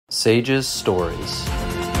SAGES Stories.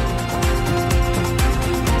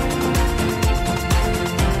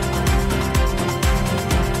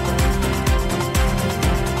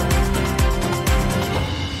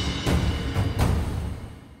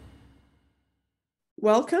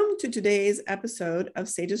 Welcome to today's episode of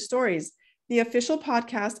SAGES Stories, the official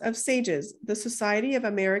podcast of SAGES, the Society of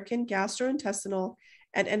American Gastrointestinal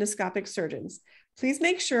and Endoscopic Surgeons. Please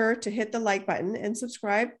make sure to hit the like button and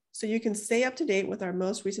subscribe so you can stay up to date with our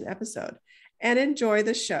most recent episode, and enjoy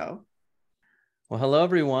the show. Well, hello,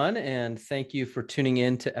 everyone, and thank you for tuning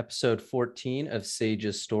in to episode 14 of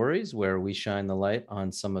SAGES Stories, where we shine the light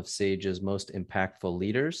on some of SAGES' most impactful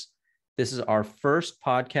leaders. This is our first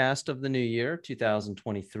podcast of the new year,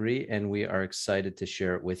 2023, and we are excited to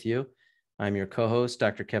share it with you. I'm your co-host,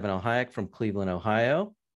 Dr. Kevin L. Hayek from Cleveland,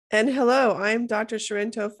 Ohio. And hello, I'm Dr.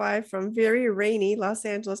 Shirin Tofai from very rainy Los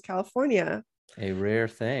Angeles, California. A rare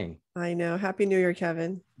thing. I know. Happy New Year,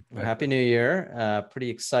 Kevin. Well, Happy New Year. Pretty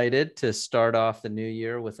excited to start off the new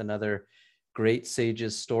year with another great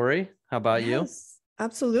SAGES story. How about you?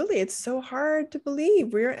 Absolutely. It's so hard to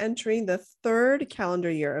believe we're entering the third calendar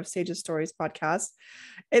year of SAGES Stories podcast.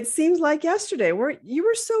 It seems like yesterday. You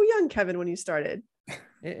were so young, Kevin, when you started.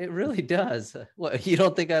 It really does. What, you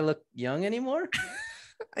don't think I look young anymore?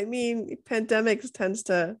 I mean, pandemics tends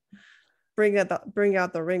to bring out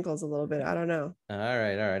the wrinkles a little bit. I don't know. All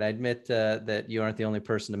right. I admit that you aren't the only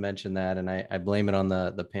person to mention that, and I blame it on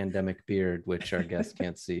the pandemic beard, which our guests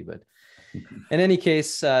can't see. But in any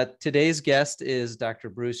case, today's guest is Dr.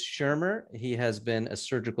 Bruce Schirmer. He has been a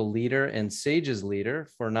surgical leader and SAGES leader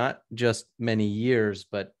for not just many years,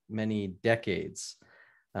 but many decades.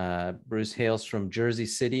 Bruce hails from Jersey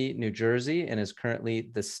City, New Jersey, and is currently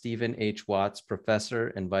the Stephen H. Watts Professor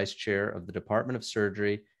and Vice Chair of the Department of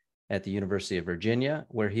Surgery at the University of Virginia,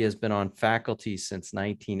 where he has been on faculty since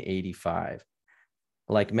 1985.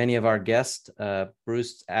 Like many of our guests,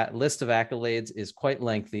 Bruce's list of accolades is quite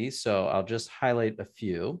lengthy, so I'll just highlight a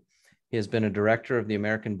few. He has been a director of the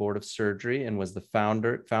American Board of Surgery and was the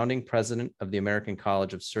founding president of the American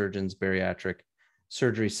College of Surgeons Bariatric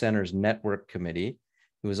Surgery Centers Network Committee.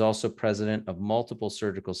 He was also president of multiple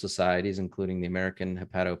surgical societies, including the American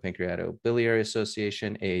Hepatopancreatobiliary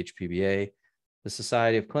Association, AHPBA, the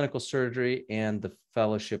Society of Clinical Surgery, and the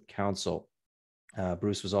Fellowship Council.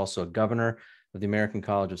 Bruce was also a governor of the American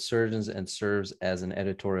College of Surgeons and serves as an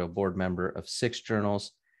editorial board member of 6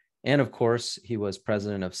 journals. And of course, he was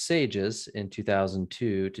president of SAGES in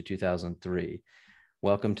 2002 to 2003.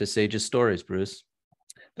 Welcome to SAGES Stories, Bruce.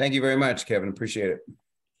 Thank you very much, Kevin. Appreciate it.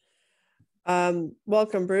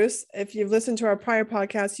 Welcome, Bruce. If you've listened to our prior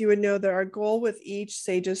podcast, you would know that our goal with each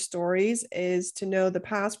SAGES Stories is to know the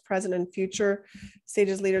past, present, and future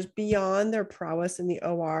SAGES leaders beyond their prowess in the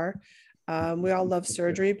OR. We all love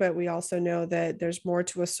surgery, but we also know that there's more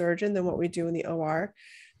to a surgeon than what we do in the OR.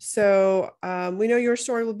 So we know your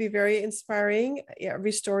story will be very inspiring.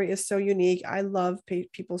 Every story is so unique. I love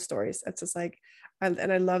people's stories. It's just like,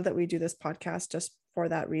 and I love that we do this podcast just for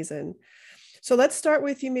that reason. So let's start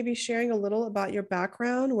with you maybe sharing a little about your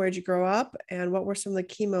background. Where did you grow up, and what were some of the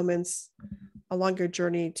key moments along your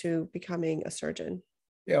journey to becoming a surgeon?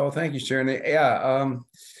 Yeah, well, thank you, Sharon. Yeah,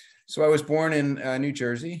 so I was born in New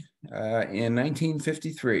Jersey in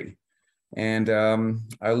 1953, and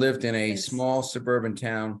I lived in a small suburban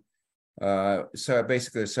town, so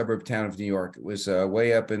basically a suburb town of New York. It was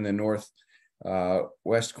way up in the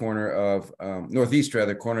northeast corner of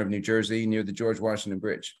New Jersey, near the George Washington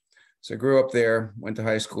Bridge. So I grew up there, went to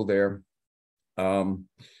high school there.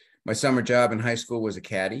 My summer job in high school was a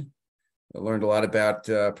caddy. I learned a lot about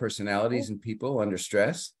personalities and people under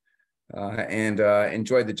stress, and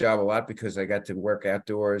enjoyed the job a lot because I got to work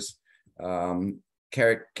outdoors,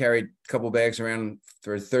 carried a couple bags around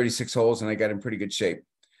for 36 holes, and I got in pretty good shape.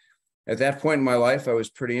 At that point in my life, I was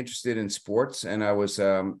pretty interested in sports, and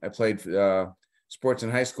I played sports in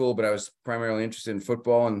high school, but I was primarily interested in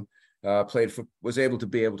football, and was able to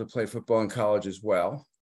play football in college as well.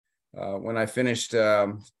 When I finished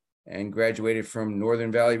and graduated from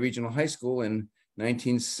Northern Valley Regional High School in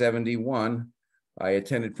 1971, I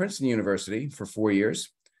attended Princeton University for 4 years,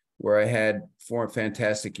 where I had 4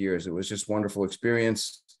 fantastic years. It was just a wonderful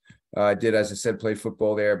experience. I did, as I said, play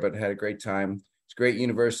football there, but had a great time. It's a great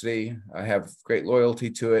university. I have great loyalty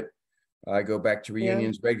to it. I go back to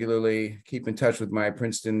reunions regularly, keep in touch with my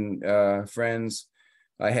Princeton friends.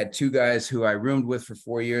 I had 2 guys who I roomed with for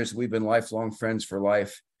 4 years. We've been lifelong friends for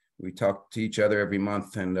life. We talk to each other every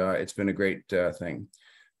month, and it's been a great thing.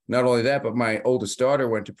 Not only that, but my oldest daughter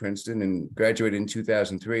went to Princeton and graduated in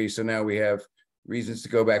 2003. So now we have reasons to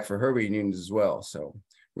go back for her reunions as well. So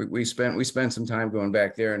we spent some time going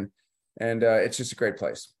back there, and it's just a great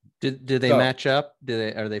place. Do they So, match up?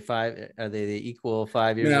 Are they the equal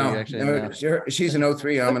 5 years? Are you no, actually no, she's an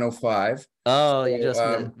 03, I'm an 05. Oh, you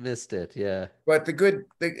So, just missed it. Yeah. but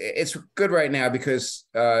it's good right now because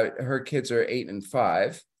her kids are 8 and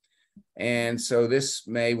 5. And so this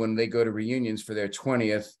May, when they go to reunions for their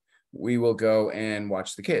 20th, we will go and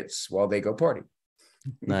watch the kids while they go party.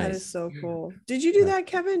 Nice. That is so cool. Did you do that,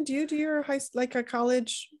 Kevin? Do you do your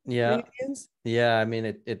college reunions? Yeah. I mean,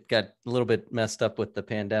 it got a little bit messed up with the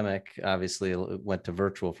pandemic. Obviously, it went to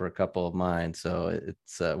virtual for a couple of mine. So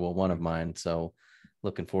it's one of mine. So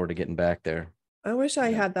looking forward to getting back there. I wish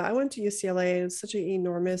I had that. I went to UCLA. It's such an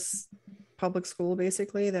enormous public school,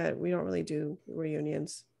 basically, that we don't really do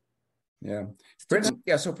reunions. Yeah. Princeton,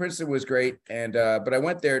 yeah. So Princeton was great. And, but I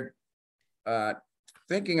went there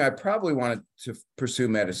thinking I probably wanted to pursue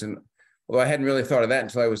medicine, although I hadn't really thought of that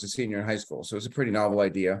until I was a senior in high school. So it was a pretty novel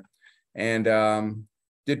idea. And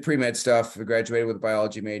did pre-med stuff, graduated with a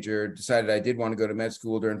biology major, decided I did want to go to med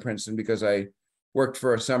school during Princeton because I worked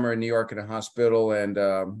for a summer in New York in a hospital, and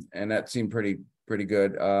that seemed pretty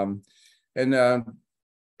good. And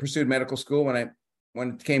pursued medical school. When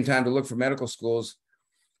it came time to look for medical schools,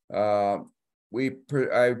 I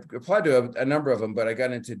applied to a number of them, but I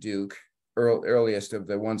got into Duke, earliest of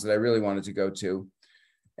the ones that I really wanted to go to.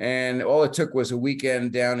 And all it took was a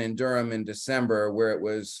weekend down in Durham in December where it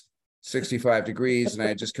was 65 degrees. And I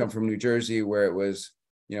had just come from New Jersey where it was,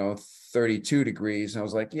 32 degrees. And I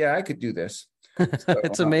was like, yeah, I could do this. So,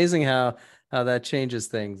 it's amazing how that changes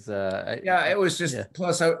things. It was just,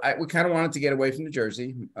 plus we kind of wanted to get away from New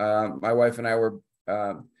Jersey. My wife and I were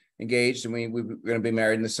engaged, and we were going to be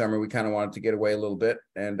married in the summer. We kind of wanted to get away a little bit.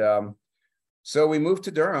 And so we moved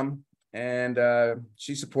to Durham, and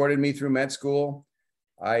she supported me through med school.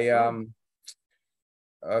 I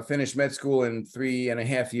finished med school in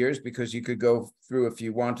 3.5 years because you could go through if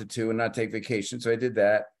you wanted to and not take vacation. So I did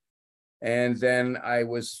that. And then I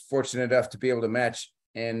was fortunate enough to be able to match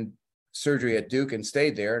in surgery at Duke and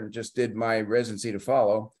stayed there and just did my residency to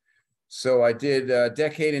follow. So I did a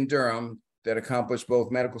decade in Durham that accomplished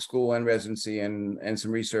both medical school and residency and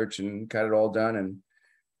some research and got it all done. And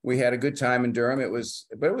we had a good time in Durham.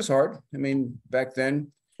 But it was hard. I mean, back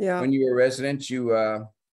then, when you were a resident, you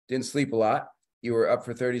didn't sleep a lot. You were up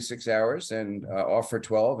for 36 hours and off for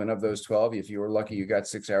 12. And of those 12, if you were lucky, you got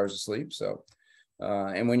 6 hours of sleep. So,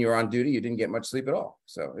 and when you were on duty, you didn't get much sleep at all.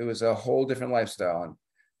 So it was a whole different lifestyle. And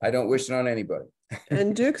I don't wish it on anybody.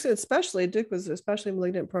 And Duke was especially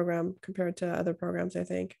malignant program compared to other programs, I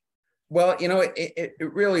think. Well, it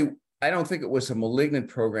really, I don't think it was a malignant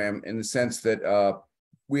program in the sense that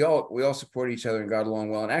we all support each other and got along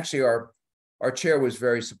well. And actually our chair was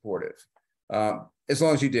very supportive, as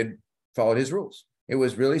long as you did follow his rules. It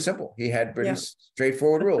was really simple. He had pretty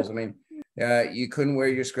straightforward rules. I mean, you couldn't wear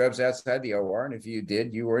your scrubs outside the OR, and if you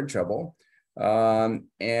did, you were in trouble. But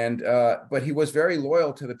he was very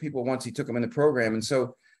loyal to the people once he took them in the program. And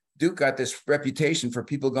so Duke got this reputation for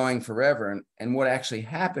people going forever. And what actually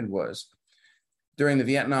happened was during the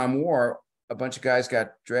Vietnam War, a bunch of guys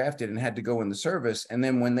got drafted and had to go in the service. And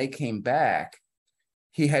then when they came back,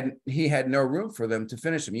 he had no room for them to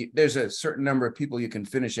finish them. There's a certain number of people you can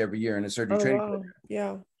finish every year in a surgery training program.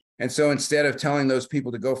 Yeah. And so instead of telling those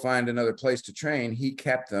people to go find another place to train, he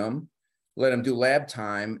kept them, let them do lab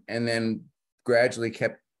time, and then gradually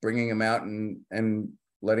kept bringing them out and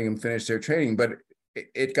letting them finish their training. But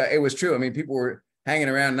it was true. I mean, people were hanging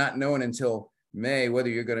around not knowing until May whether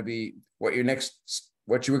you're going to be what you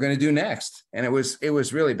were going to do next. And it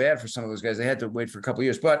was really bad for some of those guys. They had to wait for a couple of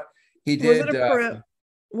years, but he did.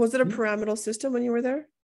 Was it a pyramidal system when you were there?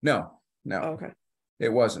 No. Oh, okay.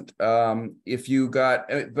 It wasn't. If you got,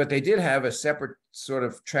 but they did have a separate sort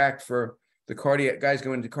of track for the cardiac guys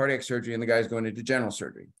going into cardiac surgery and the guys going into general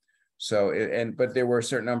surgery. So, but there were a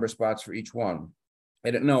certain number of spots for each one.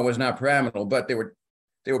 It was not pyramidal, but there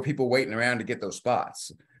were people waiting around to get those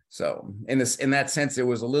spots. So in that sense, there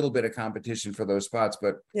was a little bit of competition for those spots,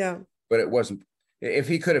 but it wasn't. If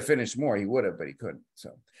he could have finished more, he would have, but he couldn't.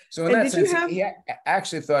 So in that sense, he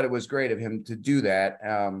actually thought it was great of him to do that.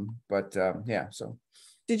 So.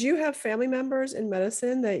 Did you have family members in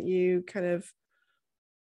medicine that you kind of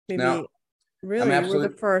maybe really were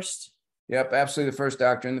the first? Yep, absolutely the first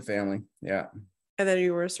doctor in the family. Yeah. And then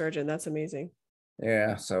you were a surgeon. That's amazing.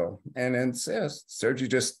 Yeah. So, and then surgery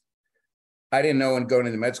I didn't know when going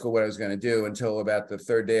into med school what I was going to do until about the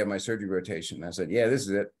third day of my surgery rotation. I said, yeah, this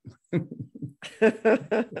is it.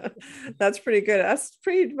 That's pretty good. That's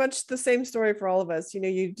pretty much the same story for all of us.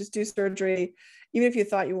 You just do surgery, even if you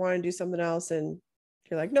thought you wanted to do something else and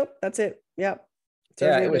you're like, nope, that's it. Yep.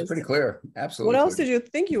 Surgery it was pretty clear. Absolutely. What else did you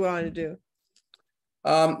think you wanted to do?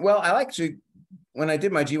 Well, I actually when I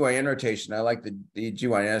did my GYN rotation, I liked the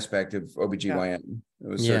GYN aspect of OBGYN. It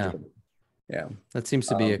was surgical. Yeah. That seems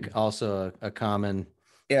to be also a common,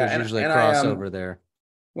 there's usually a crossover there.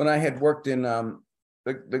 When I had worked in,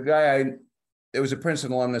 the guy it was a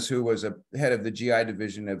Princeton alumnus who was a head of the GI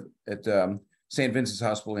division at St. Vincent's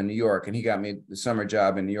Hospital in New York. And he got me the summer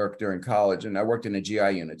job in New York during college. And I worked in a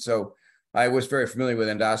GI unit. So I was very familiar with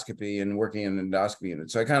endoscopy and working in an endoscopy unit.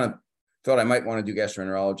 So I kind of thought I might want to do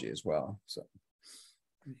gastroenterology as well. So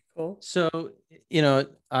cool. So,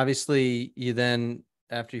 obviously you then,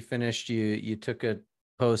 after you finished, you took a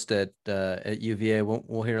post at UVA.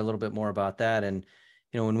 We'll hear a little bit more about that. And,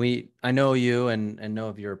 I know you and know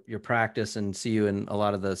of your practice and see you in a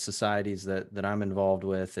lot of the societies that I'm involved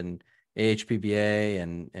with, and AHPBA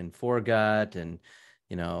and foregut and,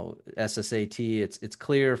 SSAT. It's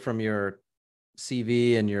clear from your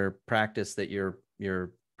CV and your practice that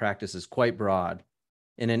your practice is quite broad.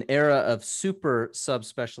 In an era of super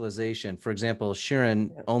subspecialization, for example, Schirmer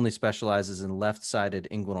only specializes in left-sided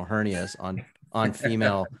inguinal hernias on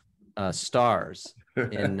female stars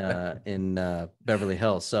in Beverly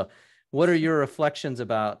Hills. So, what are your reflections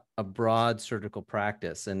about a broad surgical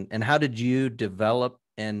practice, and how did you develop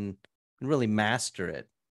and really master it?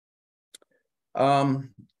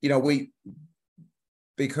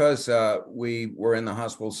 Because we were in the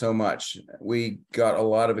hospital so much, we got a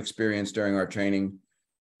lot of experience during our training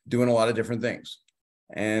doing a lot of different things.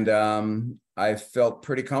 And I felt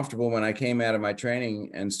pretty comfortable when I came out of my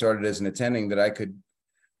training and started as an attending that I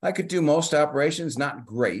could do most operations, not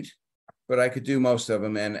great, but I could do most of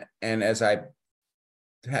them. And as I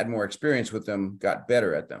had more experience with them, got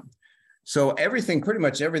better at them. So pretty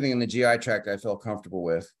much everything in the GI tract I felt comfortable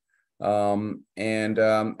with. And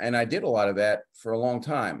I did a lot of that for a long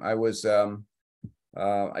time. I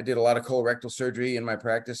did a lot of colorectal surgery in my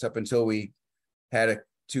practice up until we had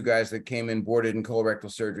two guys that came in boarded in colorectal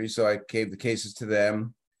surgery. So I gave the cases to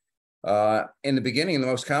them. In the beginning, the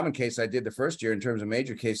most common case I did the first year in terms of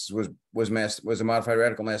major cases was a modified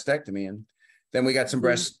radical mastectomy. And then we got some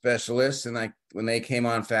breast specialists, and when they came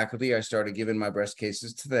on faculty, I started giving my breast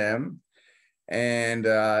cases to them. And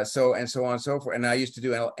so on and so forth. And I used to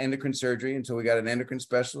do endocrine surgery until we got an endocrine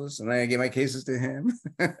specialist, and then I gave my cases to him.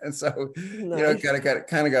 And so, Nice. it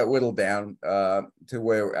kind of got whittled down to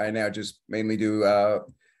where I now just mainly do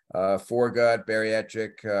foregut,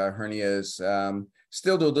 bariatric hernias.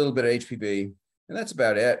 Still do a little bit of HPB, and that's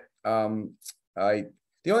about it.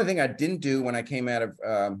 The only thing I didn't do when I came out of,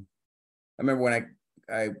 I remember when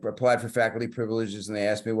I applied for faculty privileges and they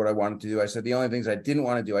asked me what I wanted to do. I said, the only things I didn't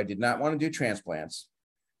want to do, I did not want to do transplants,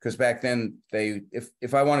 because back then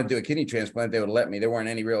if I wanted to do a kidney transplant, they would let me. There weren't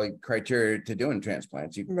any really criteria to doing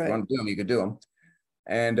transplants. You want to do them, you could do them.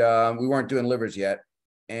 And we weren't doing livers yet.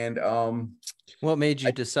 And what made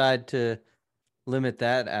you decide to limit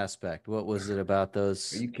that aspect? What was it about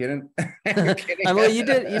those? Are you kidding? I mean, you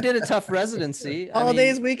did a tough residency.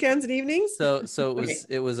 Days, weekends, and evenings. So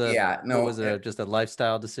it was just a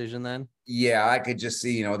lifestyle decision then? Yeah, I could just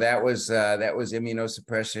see, that was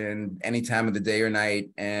immunosuppression any time of the day or night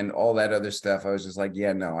and all that other stuff. I was just like,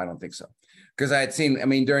 yeah, no, I don't think so. Because I had seen,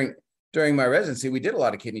 during my residency, we did a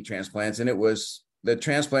lot of kidney transplants, and the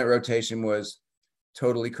transplant rotation was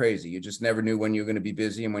totally crazy. You just never knew when you were going to be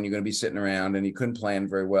busy and when you're going to be sitting around, and you couldn't plan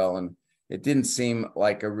very well. And it didn't seem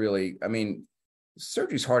like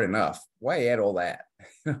surgery's hard enough. Why add all that?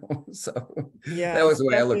 So yeah, that was the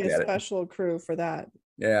way I looked at it. Special crew for that.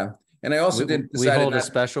 Yeah. And I also we hold a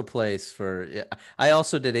special place for, I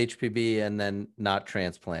also did HPB and then not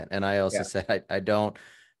transplant. And I also said, I don't,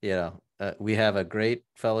 we have a great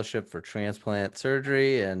fellowship for transplant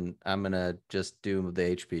surgery, and I'm going to just do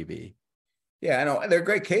the HPB. Yeah, I know they're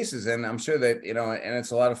great cases, and I'm sure that, and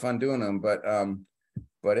it's a lot of fun doing them,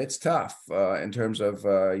 but it's tough in terms of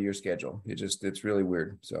your schedule. It's really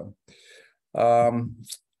weird. So, and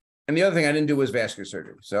the other thing I didn't do was vascular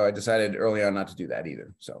surgery. So I decided early on not to do that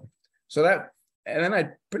either. So that, and then I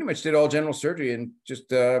pretty much did all general surgery, and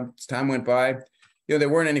just as time went by, there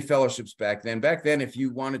weren't any fellowships back then. Back then, if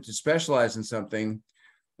you wanted to specialize in something,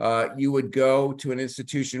 you would go to an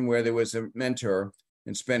institution where there was a mentor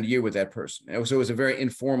and spend a year with that person. And so it was a very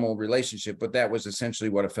informal relationship, but that was essentially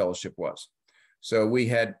what a fellowship was. So we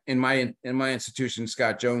had in my institution,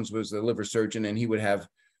 Scott Jones was the liver surgeon, and he would have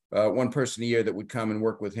one person a year that would come and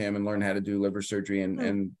work with him and learn how to do liver surgery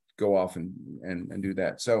and go off and do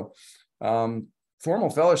that. So formal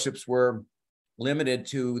fellowships were limited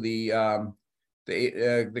to the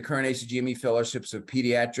current ACGME fellowships of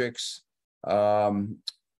pediatrics,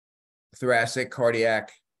 thoracic,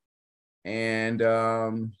 cardiac, and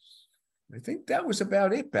I think that was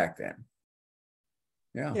about it back then.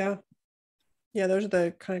 Yeah. Yeah, those are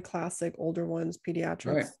the kind of classic older ones,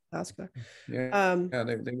 pediatrics, Right. vascular. Yeah, yeah,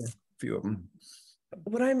 they were a few of them.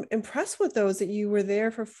 What I'm impressed with though is that you were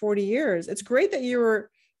there for 40 years. It's great that you were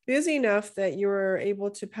busy enough that you were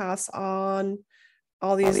able to pass on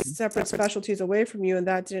all these separate specialties away from you, and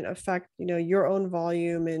that didn't affect, you know, your own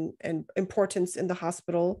volume and importance in the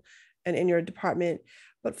hospital and in your department.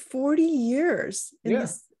 But 40 years in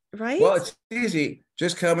this, right? Well, it's easy.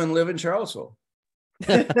 Just come and live in Charlottesville.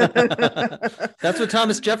 That's what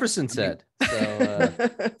Thomas Jefferson said. So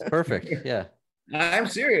perfect. Yeah. I'm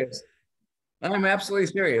serious. I'm absolutely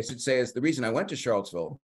serious. It says the reason I went to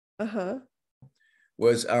Charlottesville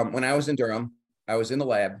was when I was in Durham, I was in the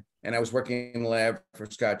lab and I was working in the lab for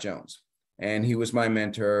Scott Jones. And he was my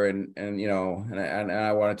mentor, and you know, and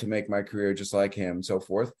I wanted to make my career just like him and so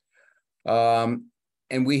forth.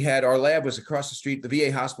 And we had, our lab was across the street. The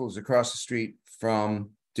VA hospital was across the street from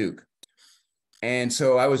Duke. And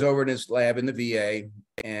so I was over in his lab in the VA,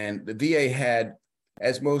 and the VA had,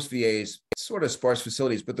 as most VAs, sort of sparse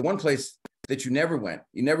facilities, but the one place that you never went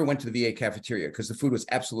to the VA cafeteria because the food was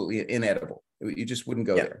absolutely inedible. You just wouldn't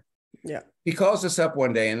go there. Yeah. He calls us up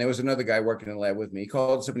one day, and there was another guy working in the lab with me. He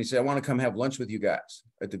called us up and he said, I want to come have lunch with you guys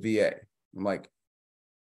at the VA. I'm like,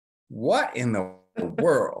 what in the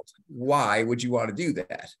world? Why would you want to do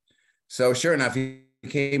that? So sure enough, he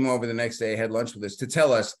came over the next day, had lunch with us to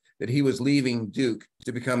tell us that he was leaving Duke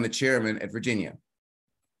to become the chairman at Virginia.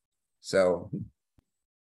 So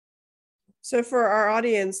for our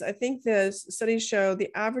audience, I think the studies show the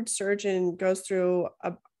average surgeon goes through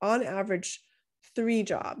on average 3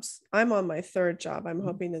 jobs. I'm on my 3rd job. I'm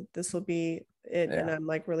hoping that this will be it, and I'm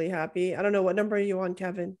like really happy. I don't know, what number are you on,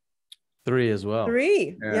 Kevin? 3 as well.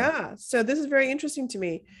 3. Yeah. So this is very interesting to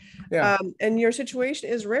me. Yeah. And your situation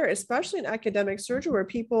is rare, especially in academic surgery, where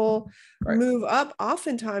people move up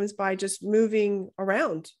oftentimes by just moving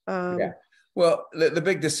around. Well, the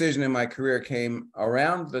big decision in my career came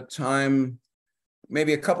around the time,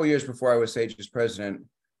 maybe a couple of years before I was SAGES president.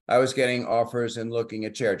 I was getting offers and looking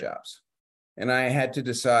at chair jobs, and I had to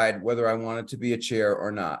decide whether I wanted to be a chair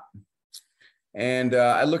or not. And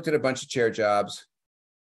I looked at a bunch of chair jobs,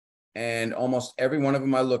 and almost every one of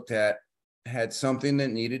them I looked at had something that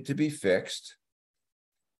needed to be fixed.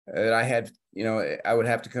 That I had, you know, I would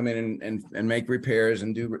have to come in and make repairs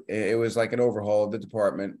and do. It was like an overhaul of the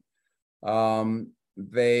department. I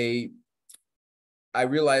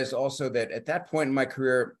realized also that at that point in my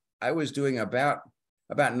career, I was doing about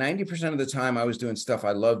 90% of the time I was doing stuff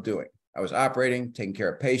I loved doing. I was operating, taking care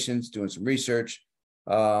of patients, doing some research.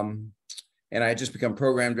 And I had just become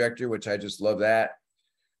program director, which I just love that.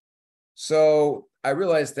 So I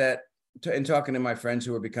realized that in talking to my friends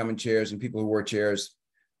who were becoming chairs and people who were chairs,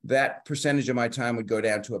 that percentage of my time would go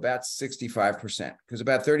down to about 65%, because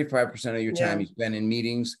about 35% of your time you spend in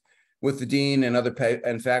meetings with the dean and other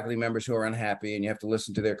and faculty members who are unhappy, and you have to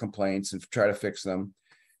listen to their complaints and try to fix them.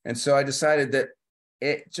 And so I decided that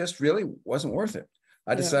it just really wasn't worth it.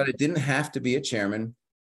 I decided it didn't have to be a chairman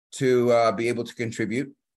to be able to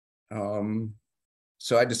contribute.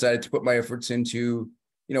 So I decided to put my efforts into,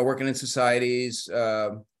 you know, working in societies,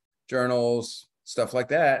 journals, stuff like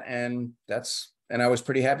that. And I was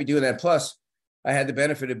pretty happy doing that. Plus, I had the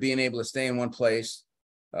benefit of being able to stay in one place,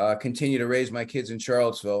 continue to raise my kids in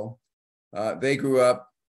Charlottesville. They grew up,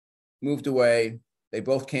 moved away. They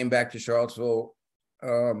both came back to Charlottesville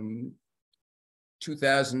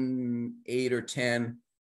 2008 or 10,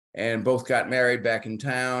 and both got married back in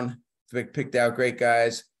town, picked out great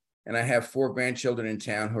guys. And I have 4 grandchildren in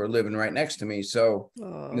town who are living right next to me. So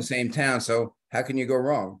in the same town. So how can you go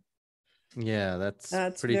wrong? Yeah, that's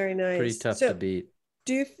pretty, very nice. Pretty tough to beat.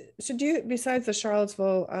 Do you, besides the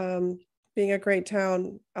Charlottesville being a great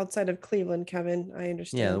town outside of Cleveland, Kevin, I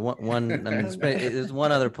understand. Yeah, one I mean, there's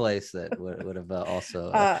one other place that would have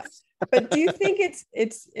also. But do you think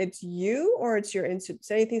it's you, or it's your institute?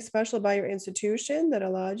 Is anything special about your institution that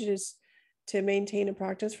allowed you to maintain a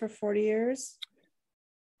practice for 40 years?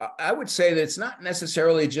 I would say that it's not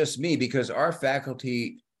necessarily just me, because our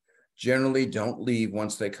faculty generally don't leave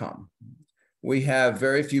once they come. We have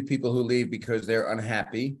very few people who leave because they're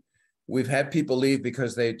unhappy. We've had people leave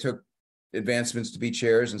because they took advancements to be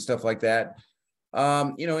chairs and stuff like that.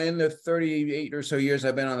 You know, in the 38 or so years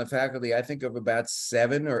I've been on the faculty, I think of about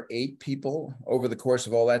 7 or 8 people over the course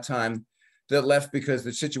of all that time that left because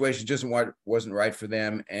the situation just wasn't right for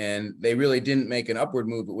them, and they really didn't make an upward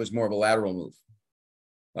move. It was more of a lateral move.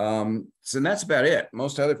 So that's about it.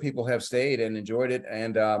 Most other people have stayed and enjoyed it,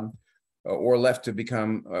 and or left to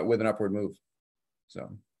become with an upward move.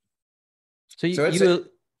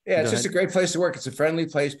 It's just a great place to work. It's a friendly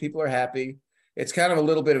place. People are happy. It's kind of a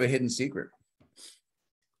little bit of a hidden secret.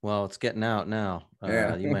 Well, it's getting out now.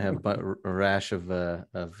 Yeah. You might have a rash of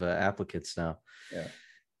applicants now. Yeah.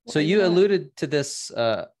 So you alluded to this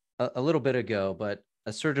a little bit ago, but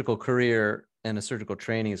a surgical career and a surgical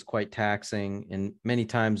training is quite taxing, and many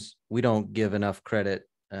times we don't give enough credit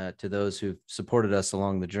to those who've supported us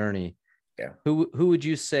along the journey. Yeah. Who would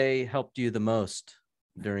you say helped you the most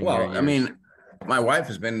during your years? I mean, my wife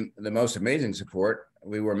has been the most amazing support.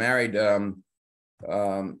 We were married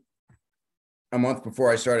a month before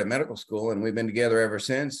I started medical school, and we've been together ever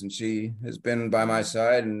since. And she has been by my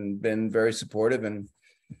side and been very supportive. And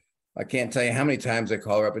I can't tell you how many times I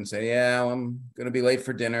call her up and say, yeah, well, I'm going to be late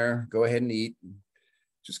for dinner. Go ahead and eat.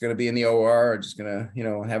 Just going to be in the OR, or just going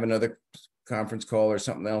to, have another conference call or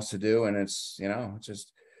something else to do. And it's,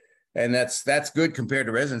 just, and that's good compared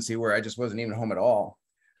to residency, where I just wasn't even home at all.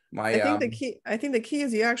 I think the key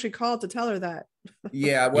is you actually called to tell her that.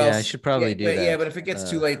 Yeah, well, yeah, I should probably do that. Yeah, but if it gets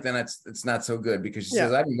too late, then it's not so good, because she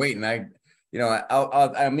says, I've been waiting. I'm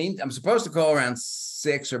supposed to call around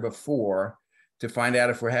 6 or before to find out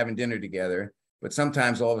if we're having dinner together. But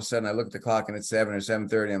sometimes all of a sudden I look at the clock and it's 7 or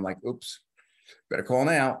 7:30. I'm like, oops, better call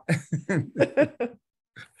now.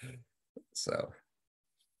 So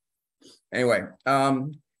anyway,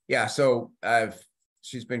 so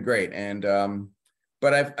she's been great. And,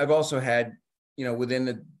 but I've also had, within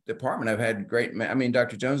the department, I've had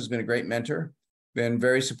Dr. Jones has been a great mentor, been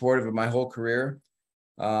very supportive of my whole career.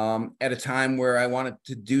 At a time where I wanted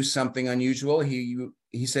to do something unusual, he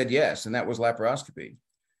said yes, and that was laparoscopy.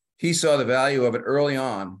 He saw the value of it early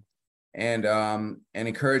on, and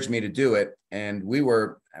encouraged me to do it. And we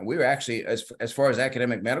were actually, as far as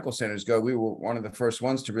academic medical centers go, we were one of the first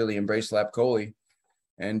ones to really embrace lap chole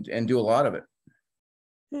and do a lot of it.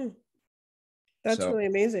 That's really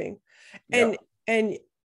amazing. And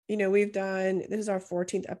we've done, this is our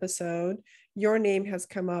 14th episode. Your name has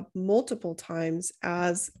come up multiple times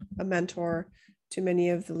as a mentor to many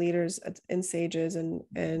of the leaders in SAGES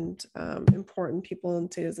and important people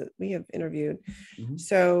in SAGES that we have interviewed. Mm-hmm.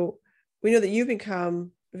 So we know that you've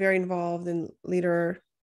become very involved in leader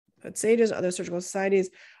at SAGES, other surgical societies.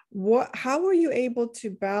 How were you able to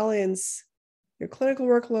balance your clinical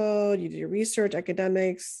workload, you do your research,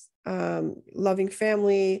 academics, loving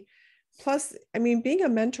family? Plus, being a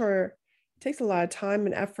mentor takes a lot of time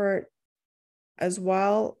and effort as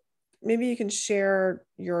well. Maybe you can share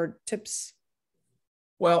your tips.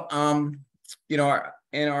 Well, I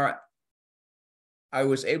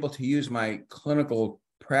was able to use my clinical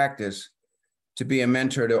practice to be a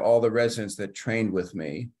mentor to all the residents that trained with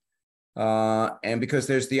me. And because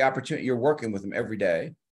there's the opportunity, you're working with them every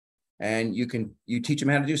day, and you teach them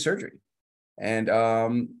how to do surgery.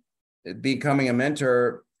 And becoming a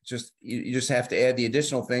mentor, you just have to add the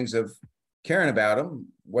additional things of caring about them,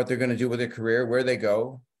 what they're going to do with their career, where they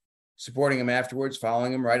go, supporting them afterwards,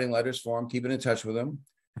 following them, writing letters for them, keeping in touch with them.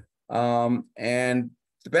 And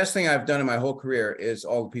the best thing I've done in my whole career is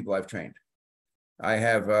all the people I've trained. I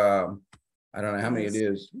have, I don't know how many it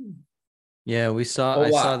is. Yeah, I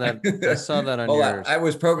saw that on yours. I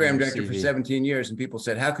was program director for 17 years, and people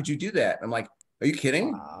said, how could you do that? I'm like, are you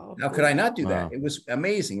kidding? Wow. How could I not do that? It was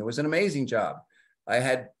amazing. It was an amazing job. I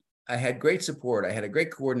had great support. I had a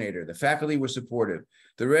great coordinator. The faculty were supportive.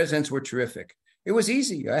 The residents were terrific. It was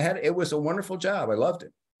easy. It was a wonderful job. I loved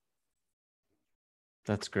it.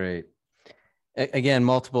 That's great. Again,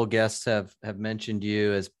 multiple guests have mentioned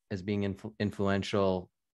you as being influential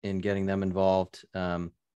in getting them involved.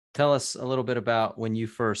 Tell us a little bit about when you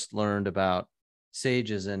first learned about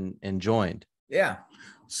SAGES and joined. Yeah.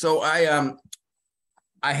 So I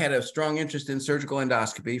had a strong interest in surgical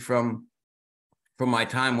endoscopy from my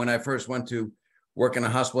time when I first went to work in a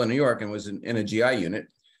hospital in New York and was in a GI unit.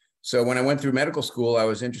 So when I went through medical school, I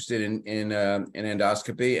was interested in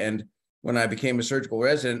endoscopy. And when I became a surgical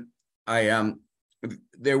resident,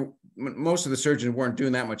 most of the surgeons weren't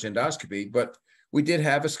doing that much endoscopy, but we did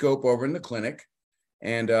have a scope over in the clinic.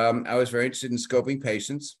 And I was very interested in scoping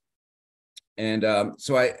patients. And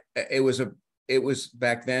it was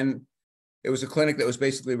back then, it was a clinic that was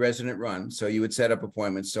basically resident run. So you would set up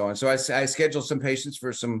appointments, so on. So I scheduled some patients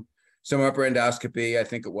for some upper endoscopy, I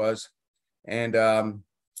think it was. And I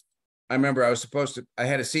remember I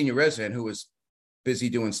had a senior resident who was busy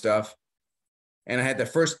doing stuff. And I had the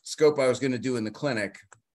first scope I was going to do in the clinic.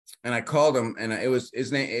 And I called him, and it was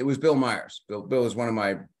Bill Myers. Bill is one of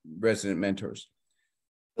my resident mentors.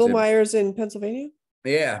 Bill Myers in Pennsylvania?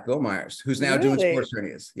 Yeah, Bill Myers, who's now doing sports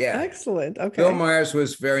hernias. Yeah. Excellent. Okay. Bill Myers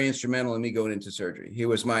was very instrumental in me going into surgery. He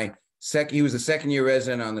was the second year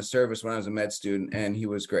resident on the service when I was a med student, and he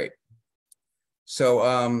was great. So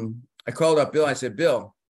I called up Bill. I said,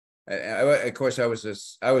 Bill, of course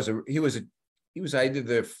he was he was either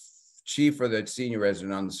the chief or the senior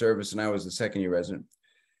resident on the service, and I was the second year resident.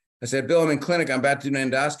 I said, Bill, I'm in clinic. I'm about to do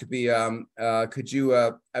an endoscopy. Could you,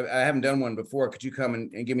 I haven't done one before. Could you come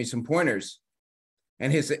and give me some pointers?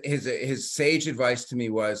 And his sage advice to me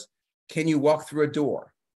was, can you walk through a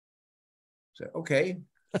door? I said, okay,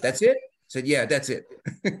 that's it. I said, yeah, that's it.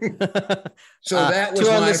 So that was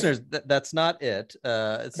to our listeners, that's not it.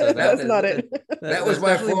 So that's not it. That was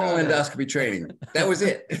my formal endoscopy training. That was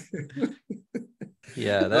it.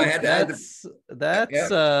 Yeah,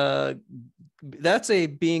 that's a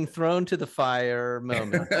being thrown to the fire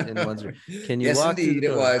moment in one's. Can you yes, walk indeed, through the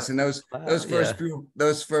door? It was. And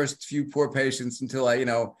those first few poor patients until I,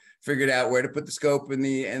 figured out where to put the scope in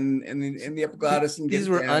the epiglottis. And these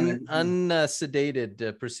were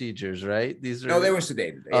unsedated procedures, right? These are no, they were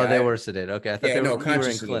sedated. Oh, they were sedated. Okay, I thought they were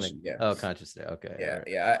conscious in clinic. Yeah. Oh, conscious. Okay.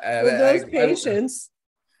 Yeah.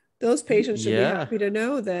 Those patients should be happy to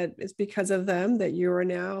know that it's because of them that you are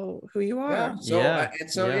now who you are. So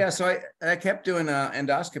I kept doing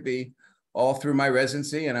endoscopy all through my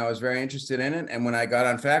residency, and I was very interested in it. And when I got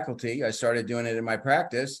on faculty, I started doing it in my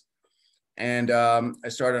practice. And I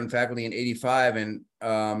started on faculty in 85, and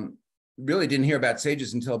really didn't hear about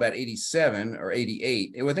SAGES until about 87 or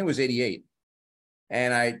 88. I think it was 88.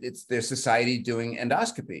 And it's the society doing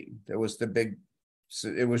endoscopy. There was it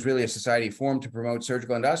was really a society formed to promote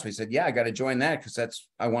surgical endoscopy. I said, yeah, I got to join that because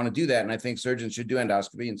I want to do that. And I think surgeons should do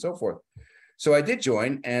endoscopy and so forth. So I did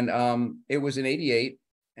join, and it was in 88.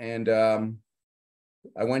 And I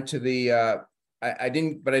went to the, I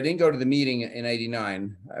didn't go to the meeting in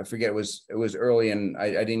 89. I forget, it was early, and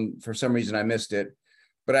I didn't, for some reason I missed it.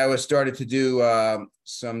 But I started to do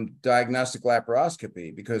some diagnostic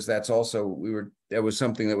laparoscopy because that's also, that was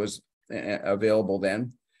something that was available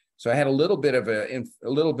then. So I had a little bit of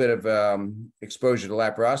exposure to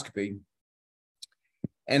laparoscopy.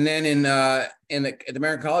 And then at the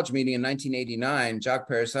American College meeting in 1989, Jacques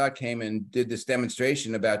Parissat came and did this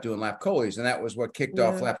demonstration about doing lap choles, and that was what kicked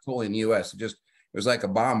off lap chole in the U.S. It was like a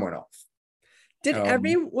bomb went off.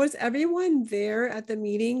 Was everyone there at the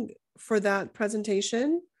meeting for that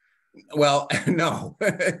presentation? Well, no.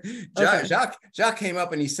 Jacques came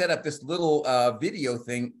up and he set up this little video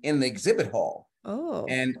thing in the exhibit hall. Oh.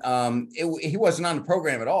 And he wasn't on the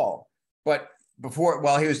program at all. But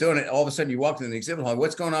while he was doing it, all of a sudden you walked in the exhibit hall.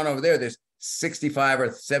 What's going on over there? There's 65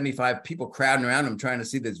 or 75 people crowding around him trying to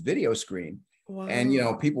see this video screen. Wow.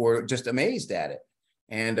 And people were just amazed at it.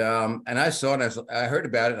 And I saw it, and I heard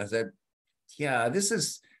about it, and I said, yeah, this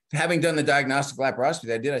is, having done the diagnostic laparoscopy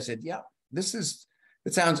that I did, I said, yeah, it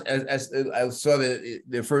sounds, as I saw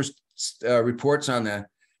the first reports on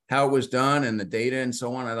how it was done and the data and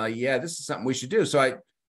so on. I thought, yeah, this is something we should do. So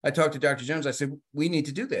I talked to Dr. Jones. I said, we need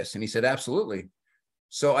to do this. And he said, absolutely.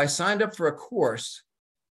 So I signed up for a course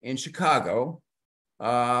in Chicago.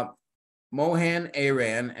 Mohan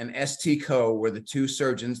Aran and S.T. Coe were the two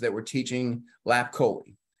surgeons that were teaching lap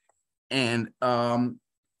chole. And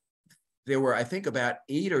there were, I think, about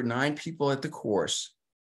 8 or 9 people at the course.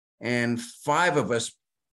 And 5 of us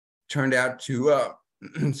turned out to,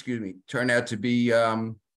 be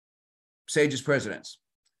SAGES presidents.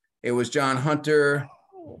 It was John Hunter,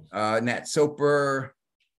 Nat Soper.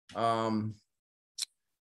 I'm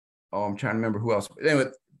trying to remember who else. But anyway,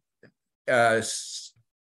 I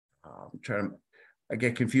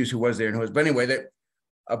get confused who was there and who was. But anyway,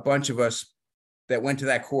 a bunch of us that went to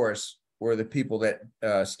that course were the people that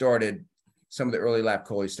started some of the early lap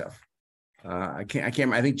chole stuff. I can't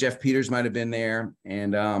remember. I think Jeff Peters might have been there.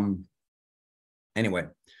 And anyway,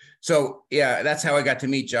 so yeah, that's how I got to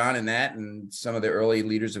meet John and some of the early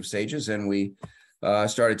leaders of SAGES. And we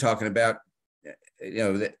started talking about,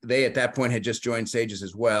 they at that point had just joined SAGES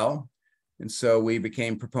as well. And so we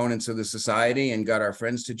became proponents of the society and got our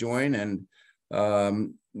friends to join, and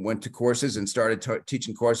went to courses and started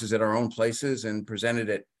teaching courses at our own places and presented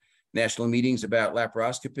at national meetings about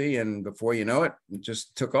laparoscopy. And before you know it, it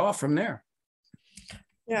just took off from there.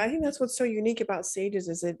 Yeah, I think that's what's so unique about SAGES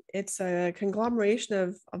is it's a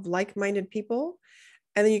conglomeration of like-minded people,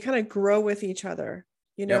 and then you kind of grow with each other,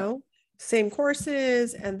 same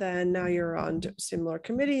courses, and then now you're on similar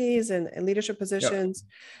committees and leadership positions.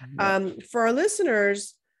 Yep. For our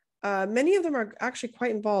listeners, many of them are actually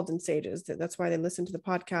quite involved in SAGES. That's why they listen to the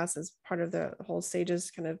podcast as part of the whole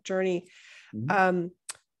SAGES kind of journey. Mm-hmm.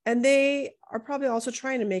 And they are probably also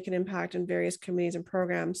trying to make an impact in various committees and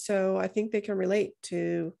programs. So I think they can relate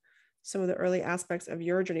to some of the early aspects of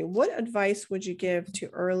your journey. What advice would you give to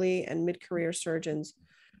early and mid-career surgeons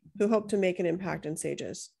who hope to make an impact in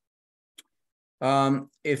SAGES?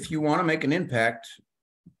 If you want to make an impact,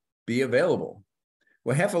 be available.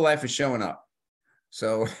 Well, half of life is showing up.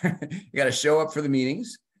 So you got to show up for the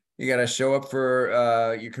meetings. You got to show up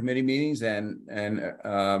for your committee meetings, and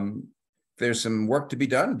there's some work to be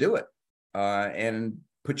done, do it, and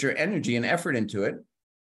put your energy and effort into it.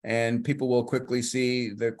 And people will quickly see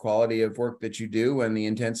the quality of work that you do and the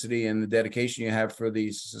intensity and the dedication you have for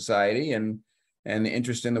the society and the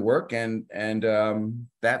interest in the work. And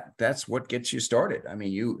that's what gets you started. I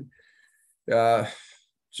mean, you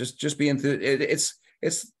just be enthused.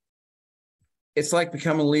 It's like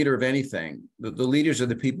becoming a leader of anything. The leaders are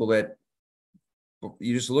the people that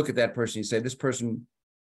you just look at that person, you say, this person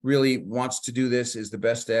really wants to do this, is the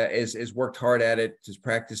best at, is worked hard at it, has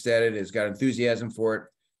practiced at it, has got enthusiasm for it,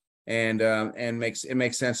 and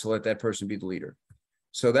makes sense to let that person be the leader.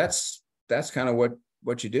 So that's kind of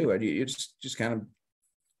what you do. You just kind of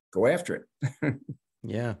go after it.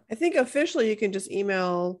 Yeah. I think officially you can just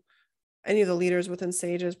email any of the leaders within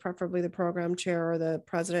SAGES, preferably the program chair or the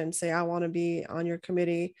president, and say, I want to be on your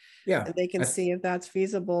committee. Yeah. And they can see if that's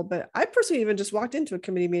feasible. But I personally even just walked into a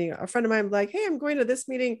committee meeting. A friend of mine was like, hey, I'm going to this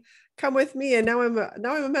meeting, come with me. And now I'm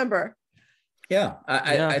a member. Yeah.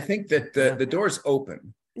 I think that the door's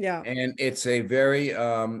open. Yeah. And it's a very,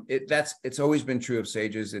 it's always been true of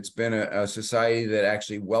SAGES. It's been a society that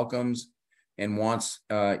actually welcomes and wants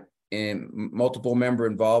in multiple member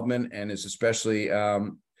involvement, and is especially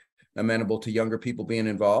amenable to younger people being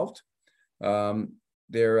involved. It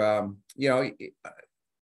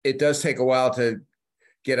does take a while to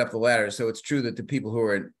get up the ladder. So it's true that the people who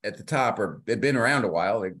are at the top have been around a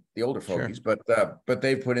while, like the older folks, sure. But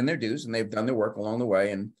they've put in their dues and they've done their work along the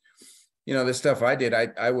way. And the stuff I did,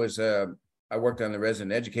 I worked on the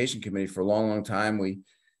resident education committee for a long time. We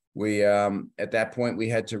at that point we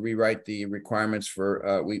had to rewrite the requirements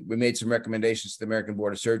for we made some recommendations to the American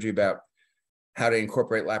Board of Surgery about how to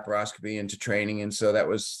incorporate laparoscopy into training, and so that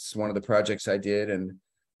was one of the projects I did.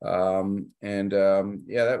 So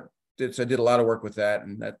I did a lot of work with that,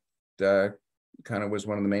 and that kind of was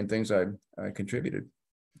one of the main things I contributed.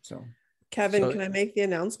 So. Kevin, can I make the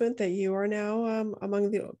announcement that you are now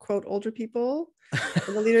among the quote older people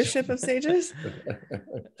in the leadership of SAGES?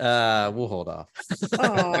 We'll hold off.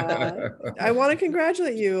 I want to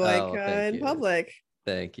congratulate you in public.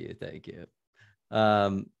 Thank you.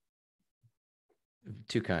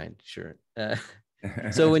 Too kind, sure.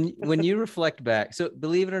 So when you reflect back, so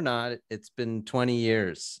believe it or not, it's been 20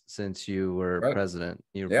 years since you were president.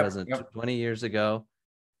 You were president 20 years ago.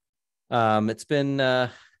 It's been, I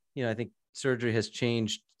think surgery has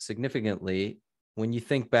changed significantly. When you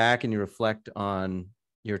think back and you reflect on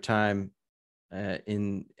your time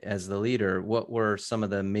as the leader, what were some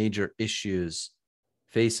of the major issues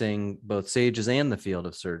facing both SAGES and the field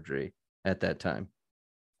of surgery at that time?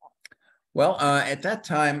 Well, at that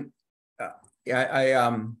time,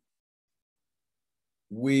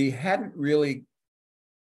 we hadn't really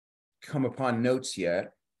come upon notes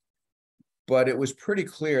yet, but it was pretty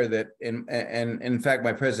clear that, and in fact,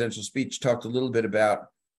 my presidential speech talked a little bit about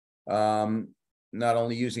not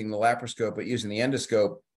only using the laparoscope, but using the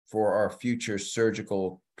endoscope for our future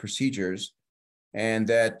surgical procedures, and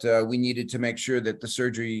that we needed to make sure that the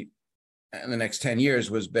surgery in the next 10 years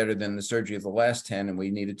was better than the surgery of the last 10, and we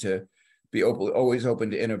needed to be always open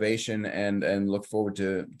to innovation and look forward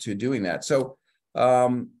to doing that. So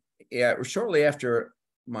shortly after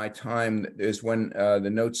my time is when the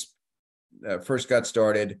notes first got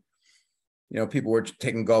started. People were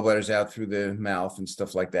taking gallbladders out through the mouth and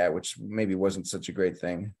stuff like that, which maybe wasn't such a great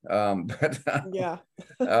thing. Great video.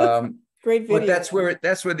 But that's where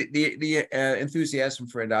the enthusiasm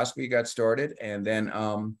for endoscopy got started, and then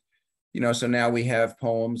so now we have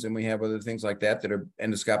poems and we have other things like that are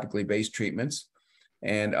endoscopically based treatments.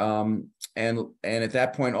 And at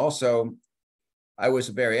that point also, I was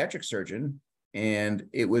a bariatric surgeon, and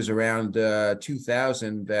it was around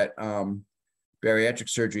 2000 that bariatric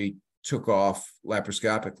surgery took off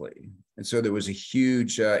laparoscopically. And so there was a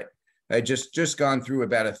huge, I just gone through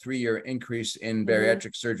about a 3-year increase in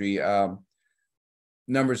bariatric surgery.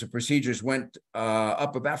 Numbers of procedures went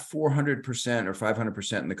up about 400% or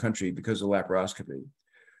 500% in the country because of laparoscopy.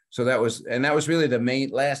 So that was really the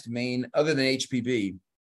last main, other than AHPBA,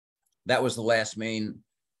 that was the last main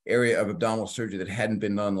area of abdominal surgery that hadn't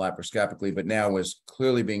been done laparoscopically, but now was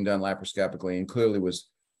clearly being done laparoscopically, and clearly was,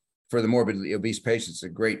 for the morbidly obese patients, a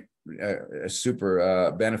great,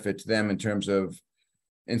 super benefit to them in terms of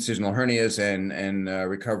incisional hernias and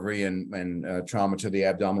recovery and trauma to the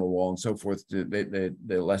abdominal wall and so forth. The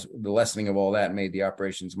lessening of all that made the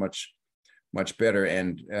operations much better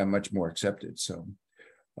and much more accepted. So,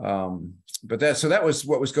 that was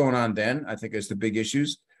what was going on then, I think, is the big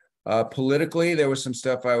issues. Politically, there was some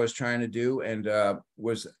stuff I was trying to do, and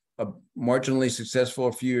was marginally successful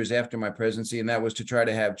a few years after my presidency, and that was to try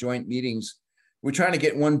to have joint meetings. We're trying to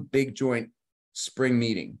get one big joint spring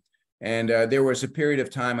meeting. And there was a period of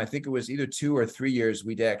time, I think it was either 2 or 3 years,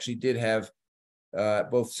 we actually did have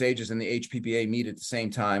both SAGES and the AHPBA meet at the same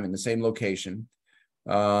time in the same location.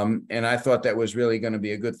 And I thought that was really going to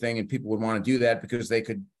be a good thing, and people would want to do that because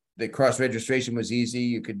the cross registration was easy.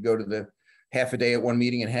 You could go to the half a day at one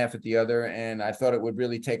meeting and half at the other. And I thought it would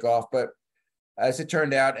really take off. But as it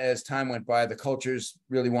turned out, as time went by, the cultures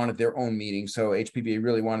really wanted their own meeting. So HPBA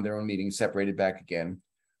really wanted their own meeting, separated back again.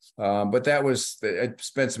 But I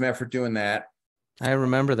spent some effort doing that. I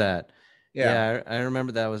remember that. Yeah, I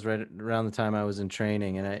remember that was right around the time I was in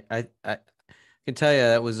training. And I can tell you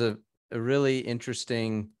that was a really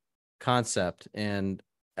interesting concept. And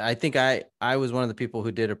I think I was one of the people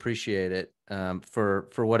who did appreciate it for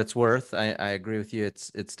what it's worth. I agree with you.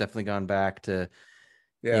 It's definitely gone back to,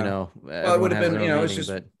 well, it would have been, it's just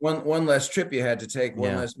but one less trip you had to take,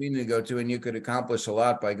 one less meeting to go to, and you could accomplish a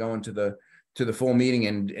lot by going to the full meeting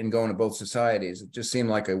and going to both societies. It just seemed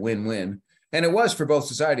like a win-win, and it was for both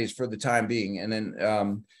societies for the time being. And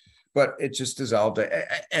then, but it just dissolved.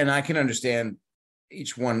 And I can understand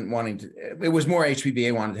each one wanting to. It was more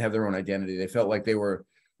HPBA wanted to have their own identity. They felt like they were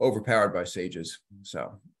overpowered by SAGES.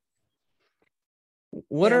 So,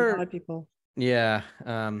 what are a lot of people?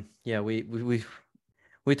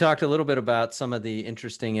 We talked a little bit about some of the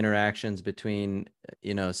interesting interactions between,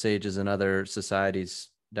 SAGES and other societies.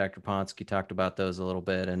 Dr. Ponsky talked about those a little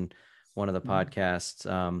bit in one of the podcasts.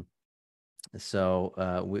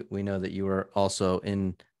 So we know that you were also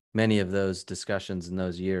in many of those discussions in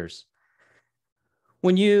those years.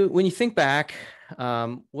 When you think back,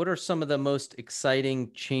 what are some of the most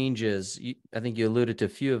exciting changes? I think you alluded to a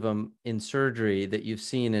few of them in surgery that you've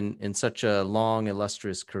seen in such a long,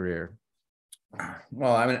 illustrious career.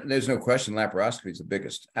 Well, I mean, there's no question laparoscopy is the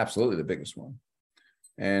biggest, absolutely the biggest one.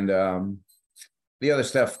 And the other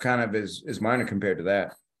stuff kind of is minor compared to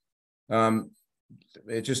that.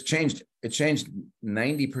 It just changed. It changed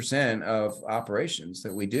 90% of operations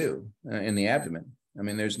that we do in the abdomen. I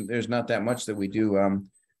mean, there's not that much that we do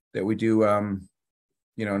that we don't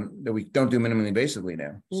do minimally invasively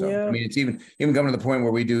now. So I mean, it's even coming to the point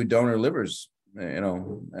where we do donor livers,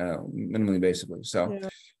 minimally invasively. So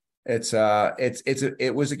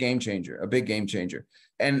it was a game changer, a big game changer,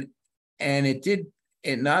 and it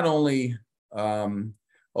not only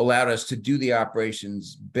allowed us to do the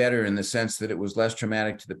operations better in the sense that it was less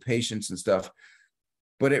traumatic to the patients and stuff,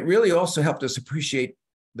 but it really also helped us appreciate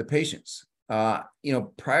the patients.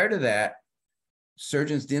 Prior to that,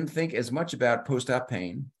 surgeons didn't think as much about post-op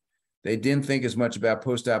pain. They didn't think as much about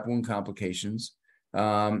post-op wound complications.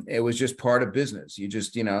 It was just part of business. You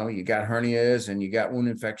just, you got hernias and you got wound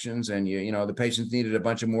infections, and the patients needed a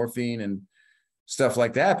bunch of morphine and stuff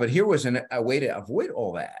like that. But here was a way to avoid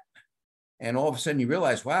all that. And all of a sudden you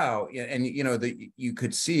realize, wow. And you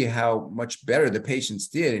could see how much better the patients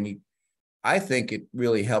did. And I think it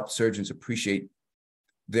really helped surgeons appreciate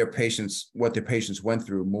their patients, what their patients went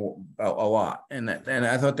through a lot. And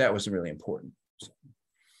I thought that was really important.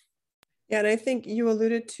 Yeah, and I think you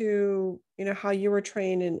alluded to, how you were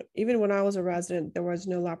trained, and even when I was a resident, there was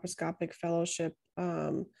no laparoscopic fellowship,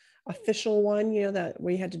 official one, that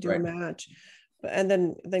we had to do a match. And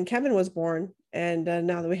then Kevin was born, and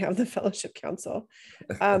now that we have the fellowship council,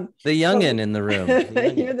 the youngin in the room,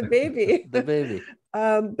 you're the baby, the baby.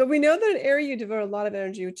 But we know that an area you devote a lot of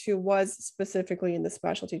energy to was specifically in the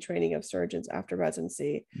specialty training of surgeons after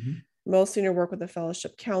residency. Mm-hmm. Mostly in your work with the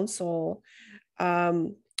fellowship council.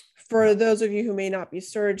 For those of you who may not be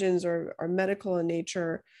surgeons or are medical in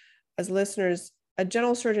nature, as listeners, a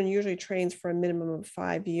general surgeon usually trains for a minimum of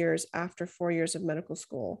 5 years after 4 years of medical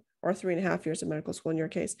school, or 3.5 years of medical school in your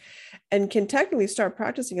case, and can technically start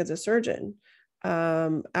practicing as a surgeon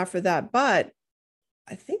after that. But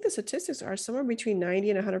I think the statistics are somewhere between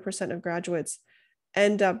 90 and 100% of graduates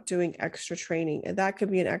end up doing extra training. And that could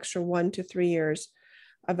be an extra 1 to 3 years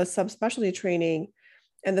of a subspecialty training.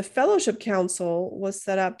 And the Fellowship Council was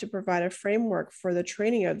set up to provide a framework for the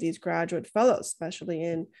training of these graduate fellows, especially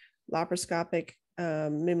in laparoscopic,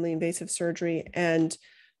 minimally invasive surgery and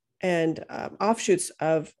offshoots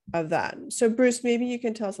of that. So Bruce, maybe you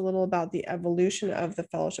can tell us a little about the evolution of the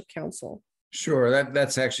Fellowship Council. Sure,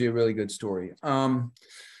 that's actually a really good story.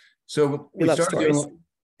 So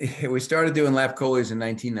we started doing lap choles in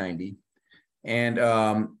 1990, and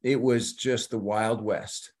it was just the Wild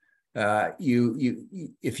West.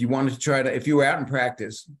 If you wanted to if you were out in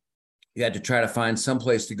practice, you had to try to find some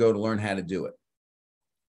place to go to learn how to do it.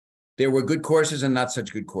 There were good courses and not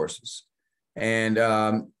such good courses, and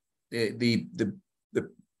the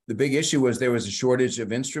the big issue was there was a shortage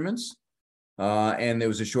of instruments, and there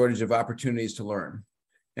was a shortage of opportunities to learn.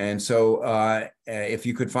 And so if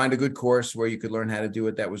you could find a good course where you could learn how to do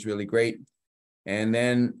it, that was really great. And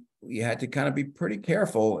then you had to kind of be pretty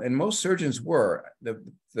careful, and most surgeons were.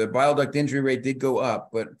 The bile duct injury rate did go up,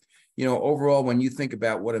 but overall, when you think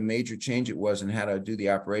about what a major change it was and how to do the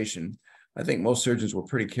operation, I think most surgeons were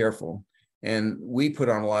pretty careful. And we put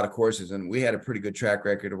on a lot of courses, and we had a pretty good track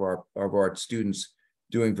record of our students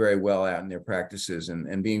doing very well out in their practices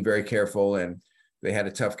and being very careful. And they had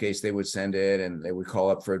a tough case, they would send it and they would call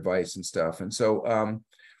up for advice and stuff. And so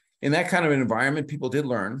in that kind of an environment, people did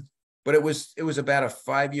learn, but it was about a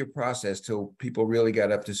 5-year process till people really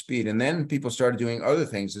got up to speed. And then people started doing other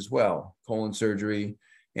things as well: colon surgery,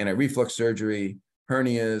 anti-reflux surgery,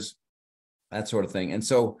 hernias, that sort of thing. And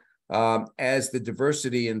so as the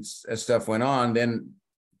diversity and stuff went on, then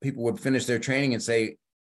people would finish their training and say,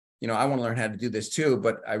 I want to learn how to do this too,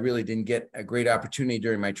 but I really didn't get a great opportunity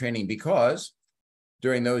during my training, because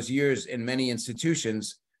during those years in many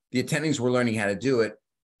institutions, the attendings were learning how to do it,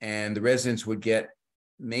 and the residents would get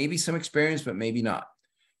maybe some experience, but maybe not.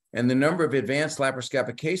 And the number of advanced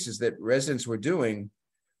laparoscopic cases that residents were doing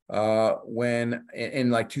when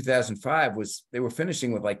in like 2005 they were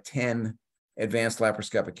finishing with like 10 advanced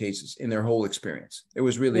laparoscopic cases in their whole experience. It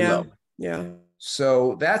was really low. Yeah.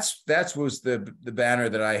 So that was the banner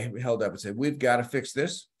that I held up and said, we've got to fix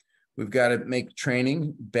this. We've got to make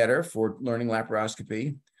training better for learning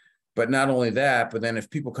laparoscopy. But not only that, but then if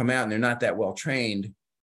people come out and they're not that well trained,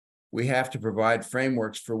 we have to provide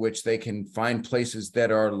frameworks for which they can find places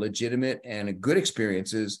that are legitimate and good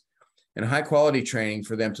experiences and high quality training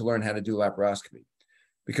for them to learn how to do laparoscopy.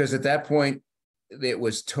 Because at that point, it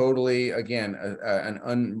was totally, again, an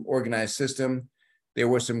unorganized system. There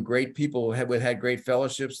were some great people who had great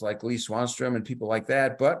fellowships like Lee Swanstrom and people like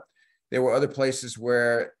that, but there were other places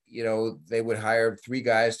where, they would hire 3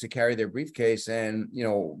 guys to carry their briefcase and,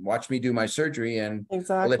 watch me do my surgery, and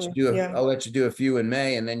I'll let you do a few in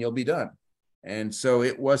May, and then you'll be done. And so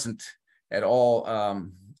it wasn't at all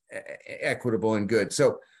equitable and good.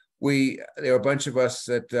 So there were a bunch of us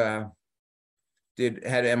that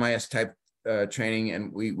had MIS type training,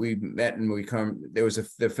 and we met, and there was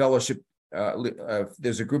the fellowship.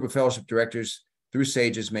 There's a group of fellowship directors through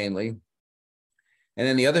SAGES mainly. And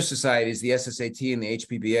then the other societies, the SSAT and the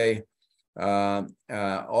AHPBA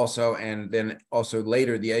also, and then also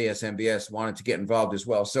later the ASMBS wanted to get involved as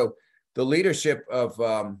well. So the leadership of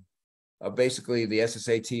basically the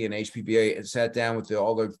SSAT and HPBA sat down with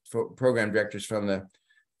all the program directors from the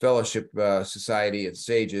fellowship society at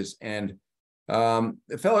SAGES, and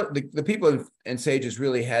the people in SAGES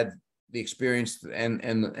really had the experience and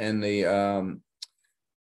the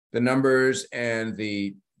numbers and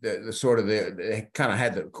the sort of they kind of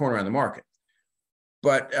had the corner on the market.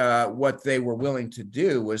 But what they were willing to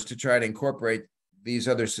do was to try to incorporate these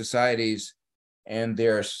other societies and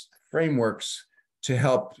their frameworks to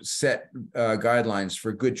help set guidelines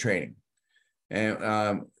for good training.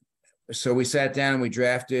 And so we sat down and we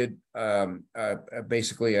drafted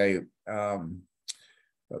basically the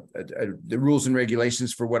rules and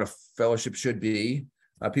regulations for what a fellowship should be.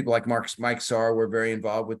 People like Mike Sarr were very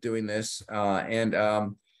involved with doing this, and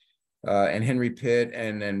Henry Pitt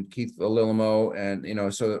and Keith Lilimo,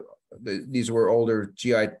 and so these were older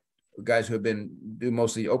GI guys who have do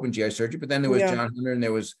mostly open GI surgery. But then there was John Hunter, and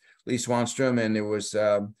there was Lee Swanstrom, and there was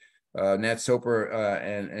Nat Soper,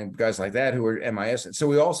 and guys like that who were MIS. And so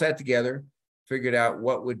we all sat together, figured out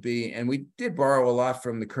what would be, and we did borrow a lot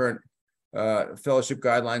from the current fellowship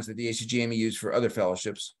guidelines that the ACGME used for other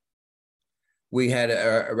fellowships. We had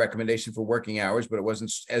a recommendation for working hours, but it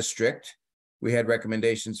wasn't as strict. We had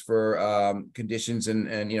recommendations for conditions and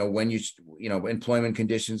when employment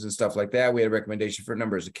conditions and stuff like that. We had a recommendation for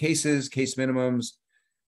numbers of cases, case minimums.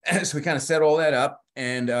 So we kind of set all that up,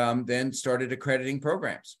 and then started accrediting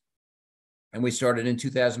programs. And we started in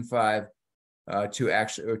 2005 or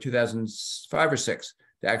 2005 or 6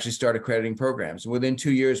 to actually start accrediting programs. And within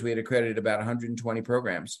 2 years, we had accredited about 120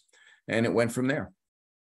 programs, and it went from there.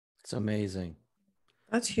 It's amazing.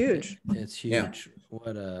 That's huge. It's huge. Yeah.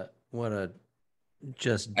 What a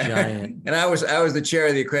just giant. And I was the chair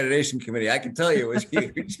of the accreditation committee. I can tell you it was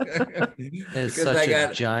huge. It's such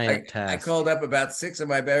a giant task. I called up about 6 of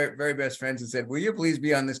my very, very best friends and said, "Will you please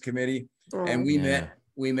be on this committee?" Oh, and we met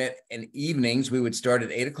in evenings. We would start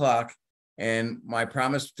at 8:00. And my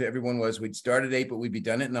promise to everyone was we'd start at 8, but we'd be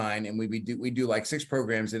done at 9, and we'd do like 6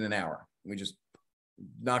 programs in an hour. We just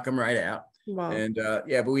knock them right out. Wow. And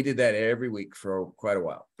but we did that every week for quite a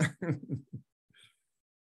while.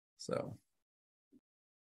 So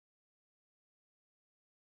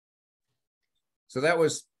that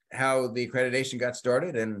was how the accreditation got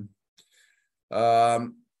started. And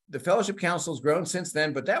the Fellowship Council has grown since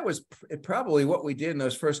then, but that was probably what we did in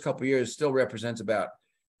those first couple of years still represents about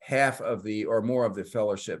half of the or more of the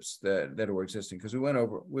fellowships that were existing, because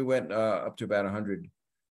we went up to about 100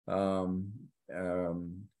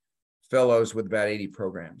 fellows with about 80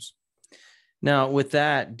 programs. Now, with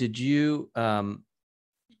that, did you,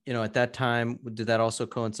 at that time, did that also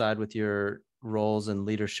coincide with your roles in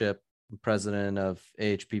leadership, president of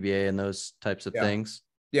AHPBA and those types of things?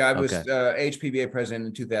 Yeah, I was AHPBA president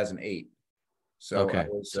in 2008. So I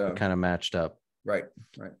was so kind of matched up. Right.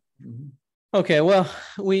 Mm-hmm. Okay, well,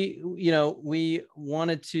 we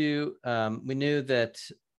wanted to, we know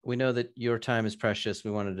that your time is precious.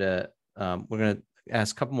 We wanted to, we're going to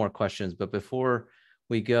ask a couple more questions, but before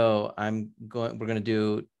we go, we're going to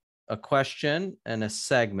do a question and a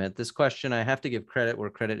segment. This question, I have to give credit where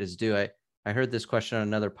credit is due. I heard this question on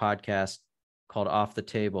another podcast called Off the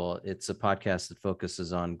Table. It's a podcast that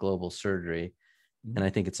focuses on global surgery. Mm-hmm. And I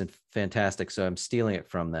think it's fantastic. So I'm stealing it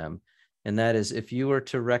from them. And that is, if you were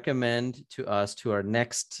to recommend to us who our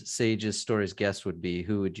next Sages Stories guest would be,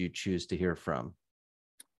 who would you choose to hear from?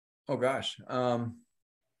 Oh, gosh.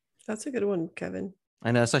 That's a good one, Kevin.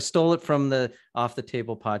 I know. So I stole it from the Off the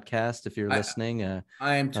Table podcast. If you're listening,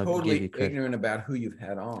 I am totally ignorant about who you've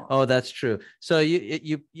had on. Oh, that's true. So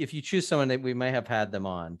if you choose someone that we may have had them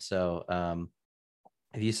on. So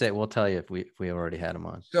if you say, we'll tell you if we already had them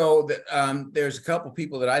on. So there's a couple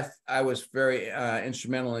people that I was very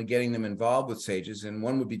instrumental in getting them involved with SAGES, and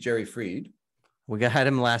one would be Jerry Freed. We had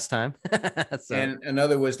him last time. And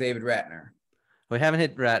another was David Ratner. We haven't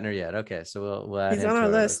hit Ratner yet. Okay, so we'll add he's him on our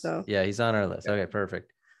list, though. Yeah, he's on our list. Okay,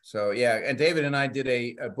 perfect. So yeah, and David and I did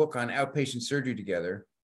a book on outpatient surgery together,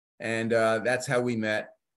 and that's how we met.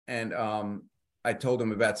 And I told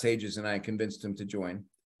him about SAGES, and I convinced him to join.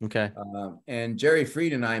 Okay. And Jerry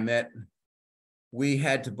Freed and I met. We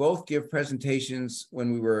had to both give presentations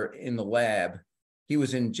when we were in the lab. He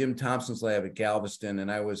was in Jim Thompson's lab at Galveston,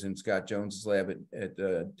 and I was in Scott Jones's lab at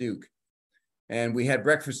Duke. And we had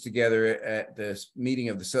breakfast together at this meeting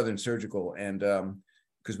of the Southern Surgical, and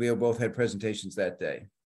because we both had presentations that day.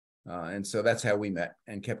 And so that's how we met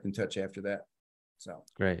and kept in touch after that. So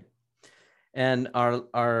great. And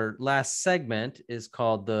our last segment is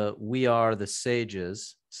called the We Are the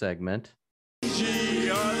Sages segment. We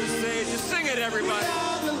are the sages. Sing it, everybody. We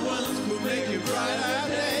are the ones who make you brighter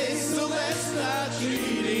days, so let's not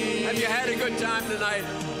cheating. Have you had a good time tonight?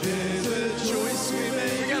 There's a choice we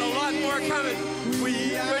make. We got a lot more coming.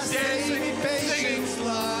 We are dancing, singing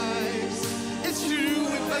lives. It's true.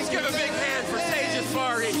 Let's give a big hand for Sages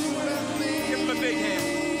Far East. Give them a big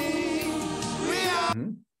hand. We are.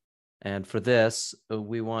 Mm-hmm. And for this,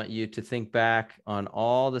 we want you to think back on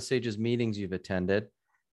all the SAGES meetings you've attended.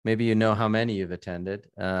 Maybe you know how many you've attended,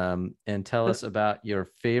 and tell us about your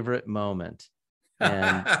favorite moment.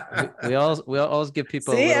 And we always give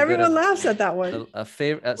people. See, everyone laughs at that one. A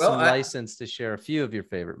favorite, some license to share a few of your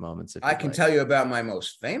favorite moments. I can tell you about my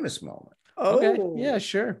most famous moment. Oh, okay. Yeah,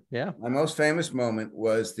 sure. Yeah. My most famous moment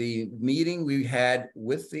was the meeting we had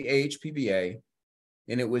with the AHPBA,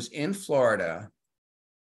 and it was in Florida.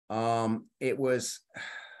 It wasn't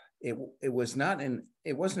in,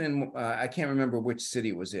 I can't remember which city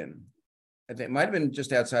it was in. I think it might've been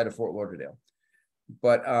just outside of Fort Lauderdale,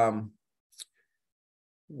 but,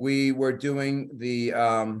 we were doing the,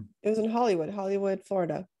 it was in Hollywood,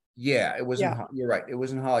 Florida. Yeah, it was, you're right. It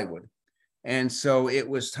was in Hollywood. And so it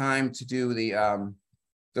was time to do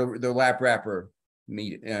the lap wrapper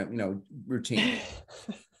routine.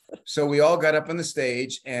 So we all got up on the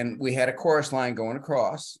stage and we had a chorus line going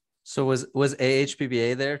across. So was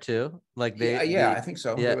AHPBA there too? Like I think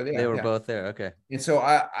so. Yeah, they were both there. Okay. And so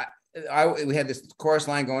we had this chorus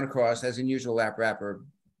line going across as in usual lap wrapper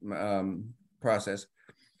process,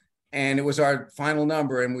 and it was our final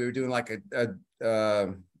number, and we were doing like a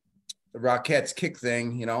Rockettes kick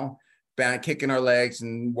thing, kicking our legs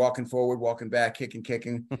and walking forward, walking back,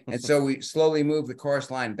 kicking, and so we slowly moved the chorus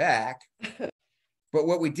line back. But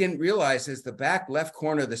what we didn't realize is the back left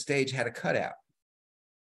corner of the stage had a cutout.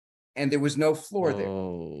 And there was no floor there.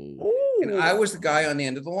 And I was the guy on the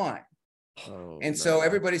end of the line. So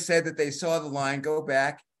everybody said that they saw the line go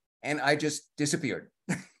back, and I just disappeared.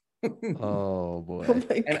 Oh boy.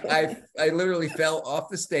 And I literally fell off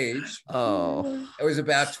the stage. Oh. It was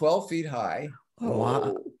about 12 feet high.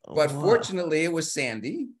 Wow. But fortunately it was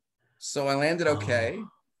sandy, so I landed okay.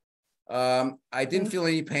 I didn't feel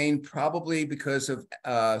any pain, probably because of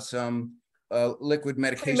some liquid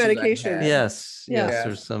medication. Medication. Yes. Yeah.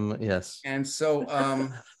 Or some, yes. And so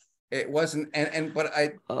It wasn't, but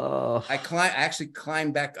I actually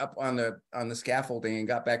climbed back up on the scaffolding and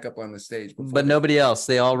got back up on the stage. But nobody else.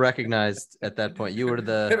 They all recognized at that point. You were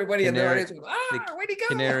the everybody in the audience. Where'd he go?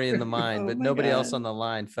 Canary in the mine, but nobody else on the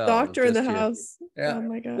line fell. Doctor in the house. Yeah. Oh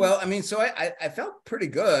my God. Well, I mean, so I felt pretty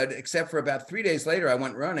good, except for about 3 days later, I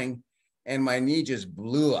went running and my knee just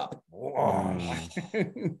blew up.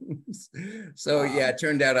 So yeah, it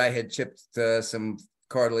turned out I had chipped some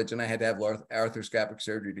cartilage and I had to have arthroscopic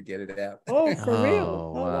surgery to get it out. Oh, for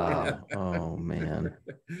real? Oh, wow. Oh, man.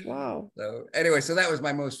 Wow. So anyway, so that was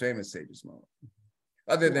my most famous SAGES moment,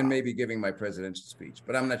 other than maybe giving my presidential speech,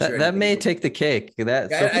 but I'm not sure. That may take the cake. I think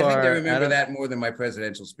they remember that more than my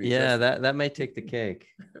presidential speech. Yeah, that may take the cake.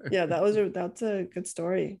 Yeah, that's a good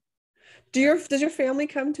story. Does your family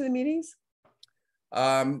come to the meetings?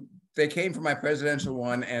 They came for my presidential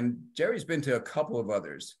one, and Jerry's been to a couple of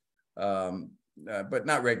others. But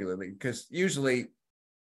not regularly, because usually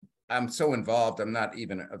I'm so involved. I'm not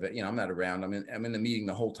even, I'm not around. I'm in the meeting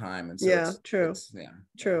the whole time. And so true.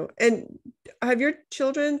 True. And have your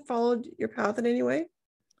children followed your path in any way?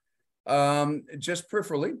 Just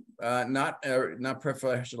peripherally, not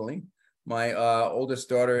professionally. My oldest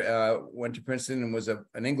daughter went to Princeton and was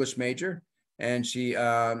an English major, and she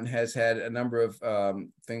has had a number of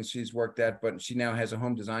things she's worked at, but she now has a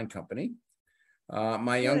home design company.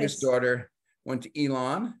 My youngest daughter went to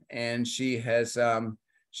Elon, and she was a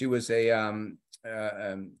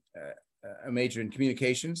major in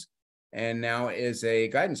communications, and now is a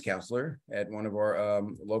guidance counselor at one of our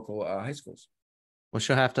local high schools. Well,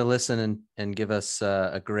 she'll have to listen and give us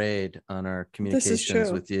a grade on our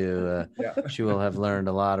communications with you. She will have learned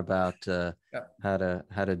a lot about how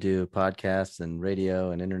to do podcasts and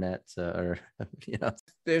radio and internet.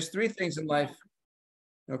 There's three things in life.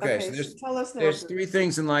 Okay, so tell us now. There's three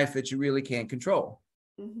things in life that you really can't control.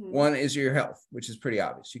 Mm-hmm. One is your health, which is pretty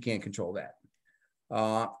obvious. You can't control that.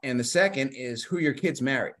 And the second is who your kids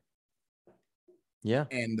marry. Yeah.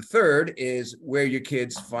 And the third is where your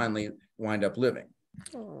kids finally wind up living.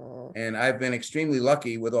 Aww. And I've been extremely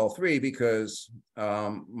lucky with all three because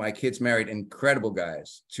my kids married incredible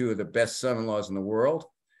guys, two of the best son-in-laws in the world.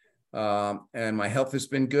 And my health has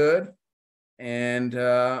been good. And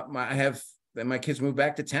my kids moved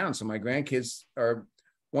back to town. So my grandkids are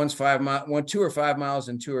one's 2 or 5 miles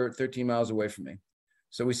and 2 or 13 miles away from me.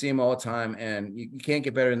 So we see them all the time, and you can't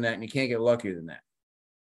get better than that, and you can't get luckier than that.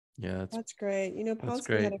 Yeah, that's great.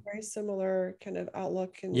 Ponsky had a very similar kind of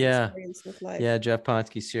outlook and experience with life. Yeah, Jeff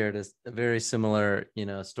Ponsky shared a very similar,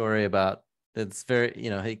 story about it's very, he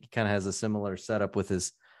kind of has a similar setup with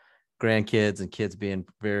his grandkids and kids being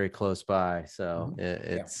very close by. So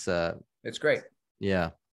it's great. Yeah.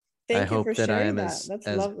 Thank I you hope for that I am that. That's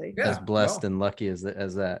lovely. as blessed and lucky as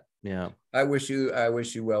that. Yeah. I wish you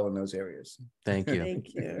well in those areas. Thank you.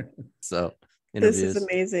 Thank you. So this is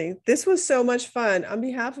amazing. This was so much fun. On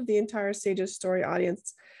behalf of the entire SAGES Story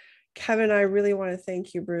audience, Kevin and I really want to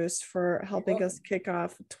thank you, Bruce, for helping us kick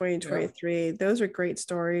off 2023. Yeah. Those are great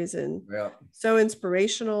stories and so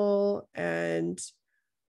inspirational, and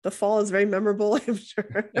the fall is very memorable, I'm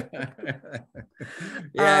sure.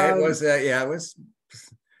 It was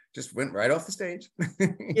just went right off the stage.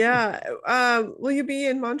 Will you be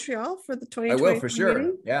in Montreal for the 2023 I will, for sure.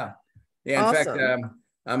 meeting? Yeah. In Awesome. fact,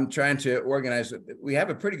 I'm trying to organize. We have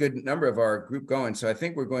a pretty good number of our group going, so I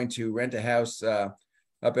think we're going to rent a house up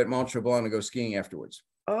at Mont Tremblant and go skiing afterwards.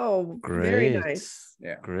 Oh, great. Very nice.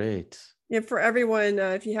 Yeah. Great. Yeah, for everyone,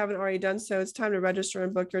 if you haven't already done so, it's time to register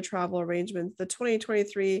and book your travel arrangements. The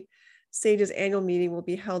 2023 SAGES annual meeting will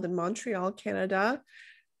be held in Montreal, Canada,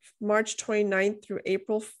 March 29th through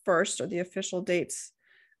April 1st are the official dates.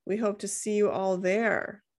 We hope to see you all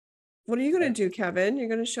there. What are you going to do, Kevin? You're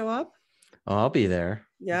going to show up? Oh, I'll be there.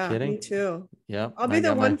 Yeah, me too. Yeah, I'll be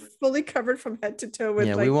the one fully covered from head to toe with.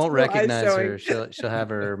 Yeah, we won't recognize her. She'll have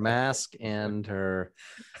her mask and her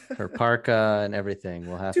parka and everything.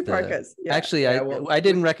 We'll have 2 parkas. Yeah. Actually, I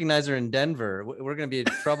didn't recognize her in Denver. We're going to be in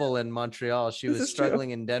trouble in Montreal. She was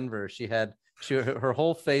struggling in Denver. Her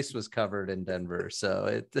whole face was covered in Denver.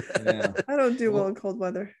 So I don't do well in cold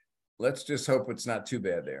weather. Let's just hope it's not too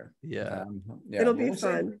bad there. Yeah. It'll be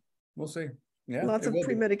fun. We'll see. Yeah. Lots of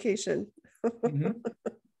pre-medication. Mm-hmm.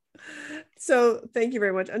 So thank you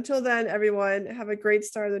very much. Until then, everyone, have a great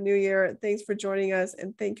start of the new year. Thanks for joining us.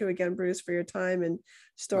 And thank you again, Bruce, for your time and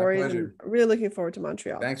stories. And really looking forward to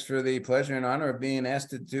Montreal. Thanks for the pleasure and honor of being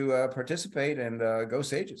asked to participate, and go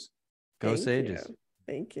SAGES. Go SAGES.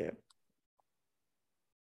 Thank you.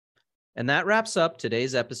 And that wraps up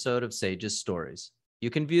today's episode of SAGES Stories. You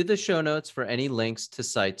can view the show notes for any links to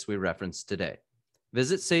sites we referenced today.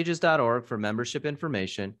 Visit sages.org for membership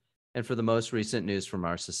information and for the most recent news from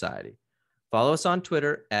our society. Follow us on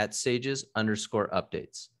Twitter at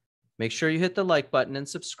SAGES_updates. Make sure you hit the like button and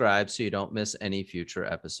subscribe so you don't miss any future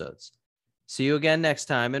episodes. See you again next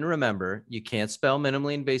time, and remember, you can't spell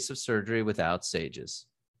minimally invasive surgery without SAGES.